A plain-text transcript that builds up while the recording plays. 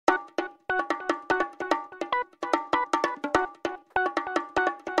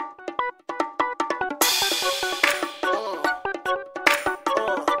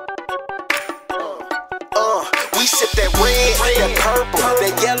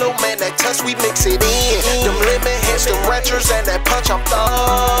touch, we mix it in. Them lemon heads, them ranchers, and that punch, I'm thug.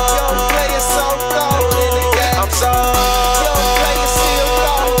 Young player so cold in the game. I'm so young player still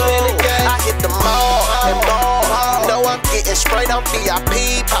cold in the game. I hit the mall and ball. You know I'm getting sprayed, I'm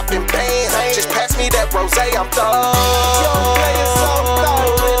VIP, popping bands. Just pass me that rose, I'm thug. Young player so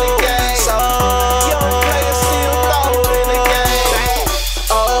cold in the game. So young player still cold in the game.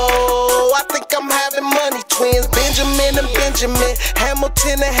 Oh, I think I'm having money twins, Benjamin and Benjamin,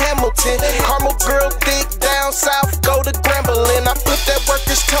 Hamilton and Hamilton. Carmel girl thick down south, go to Grambling. I flip that work,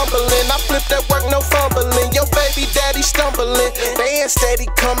 it's tumbling. I flip that work, no fumbling. Your baby daddy stumbling. Band steady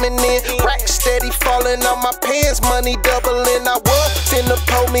coming in, rack steady falling on my pants, money doubling. I was finna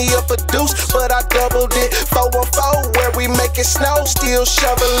pull me up a deuce, but I doubled it. 414 where we make it snow, still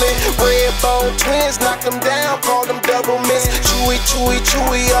shoveling. Red bone twins, knock them down, call them double miss. Chewy, chewy,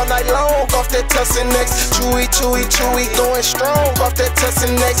 chewy all night long off that Tussin X. Chewy, chewy, chewy, going strong off that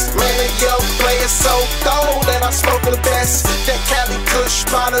Tussin X. Man, the young player so cold that I smoke the best. That Cali Kush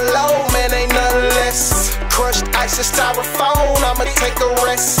by the low, man, ain't nothing less. Crushed ice and styrofoam, I'ma take a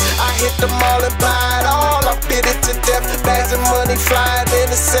rest. I hit the mall and buy it all, I'm fitted to death. Bags of money flying in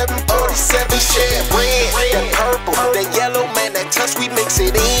the 747. Shit, red, that purple, that yellow, man, that touch, we mix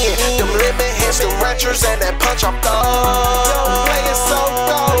it in. Them lemon heads, them ranchers, and that punch, I'm thug. Young player so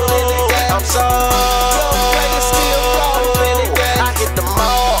cold in the game. I'm so young player still cold in the game. I hit the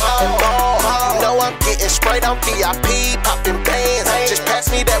mall and ball. You know I'm getting sprayed, I'm VIP, popping bands. Just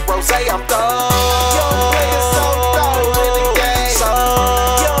pass me that rose, I'm thug. Young player so cold in the game. So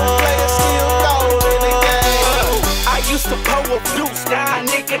young player still cold in the game. I used to pull a deuce, now a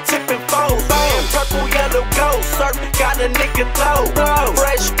nigga tipping foes. Purple, yellow, gold, surf, got a nigga throw.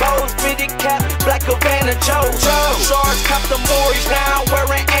 Fresh bows, fitted cap, black Havana Joe. Sharks cop the Moorish, now I'm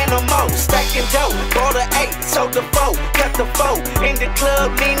wearing animals. Stacking dope, bought a 8, sold the 4, kept the 4. In the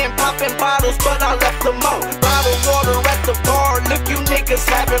club, leaning, popping bottles, but I left the mo. Bottled water at the bar, look you niggas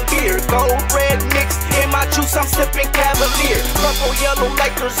having beer. Gold, red mixed in my juice, I'm sipping Cavalier. Purple, yellow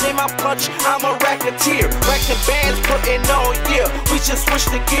Lakers in my punch, I'm a racketeer. Racking bands, putting on, yeah, we just switch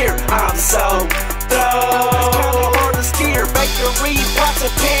the gear. I'm so throw, kinda hard to steer. Bakery, pots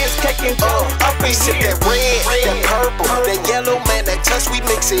and pans, cake and dough, up in Sip here. that red, that purple, that yellow, man, that touch, we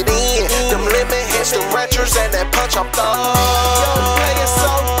mix it in. Them lemon heads, them ranchers, and that punch, I'm thug. Young player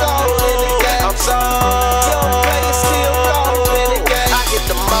so cold in the game. I'm so young player still cold in the game. I hit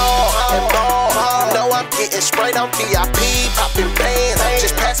the mall and ball. You know I'm getting sprayed, I'm VIP, popping bands.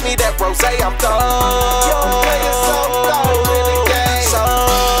 Just pass me that rose, I'm thug. Young player so cold.